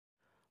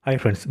Hi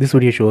friends, this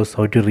video shows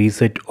how to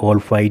reset all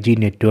 5G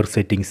network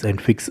settings and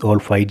fix all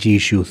 5G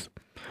issues.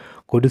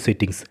 Go to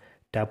settings,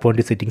 tap on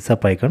the settings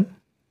up icon,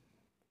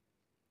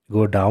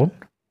 go down,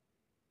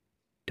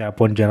 tap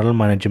on general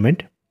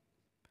management,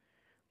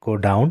 go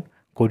down,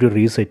 go to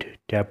reset,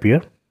 tap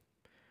here,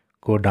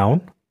 go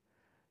down,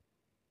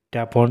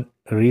 tap on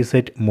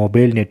reset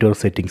mobile network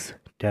settings,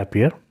 tap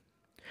here,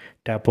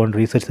 tap on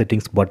reset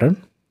settings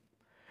button,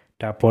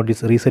 tap on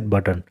this reset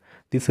button.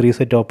 This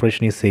reset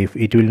operation is safe.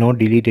 It will not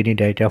delete any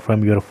data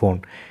from your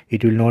phone.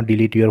 It will not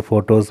delete your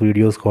photos,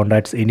 videos,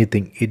 contacts,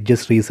 anything. It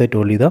just reset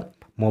only the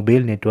mobile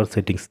network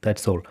settings.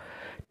 That's all.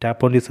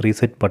 Tap on this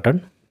reset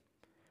button.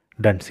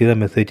 Done. See the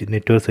message,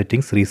 network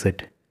settings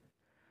reset.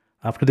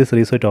 After this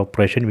reset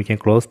operation, we can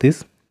close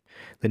this.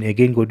 Then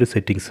again go to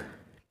settings.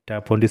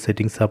 Tap on the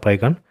settings up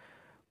icon.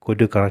 Go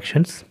to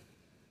connections.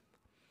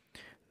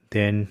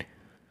 Then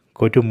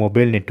go to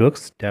mobile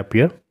networks. Tap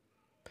here.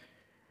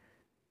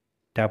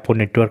 Tap on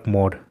network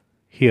mode.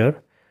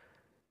 Here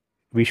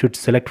we should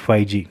select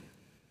 5G.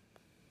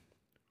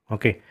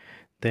 Okay,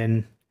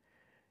 then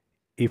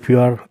if you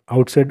are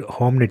outside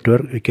home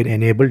network, you can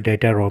enable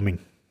data roaming.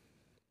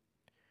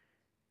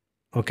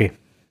 Okay,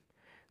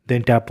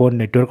 then tap on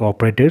network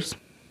operators.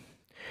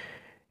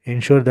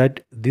 Ensure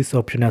that this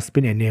option has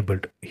been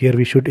enabled. Here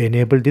we should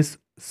enable this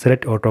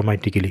select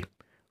automatically.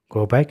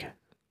 Go back,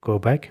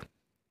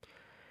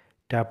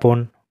 tap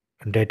on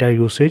data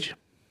usage.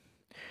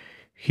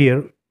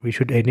 Here we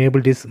should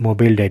enable this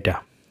mobile data.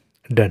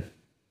 Done.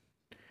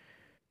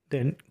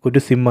 Then go to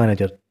SIM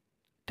manager.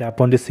 Tap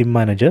on the SIM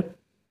manager.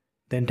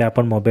 Then tap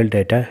on mobile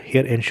data.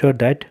 Here ensure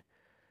that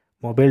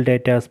mobile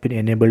data has been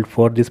enabled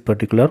for this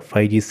particular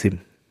 5G SIM.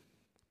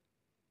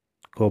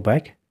 Go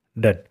back.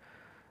 Done.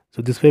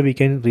 So this way we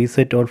can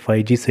reset all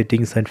 5G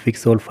settings and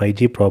fix all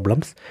 5G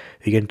problems.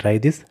 You can try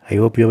this. I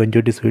hope you have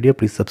enjoyed this video.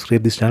 Please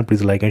subscribe this channel.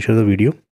 Please like and share the video.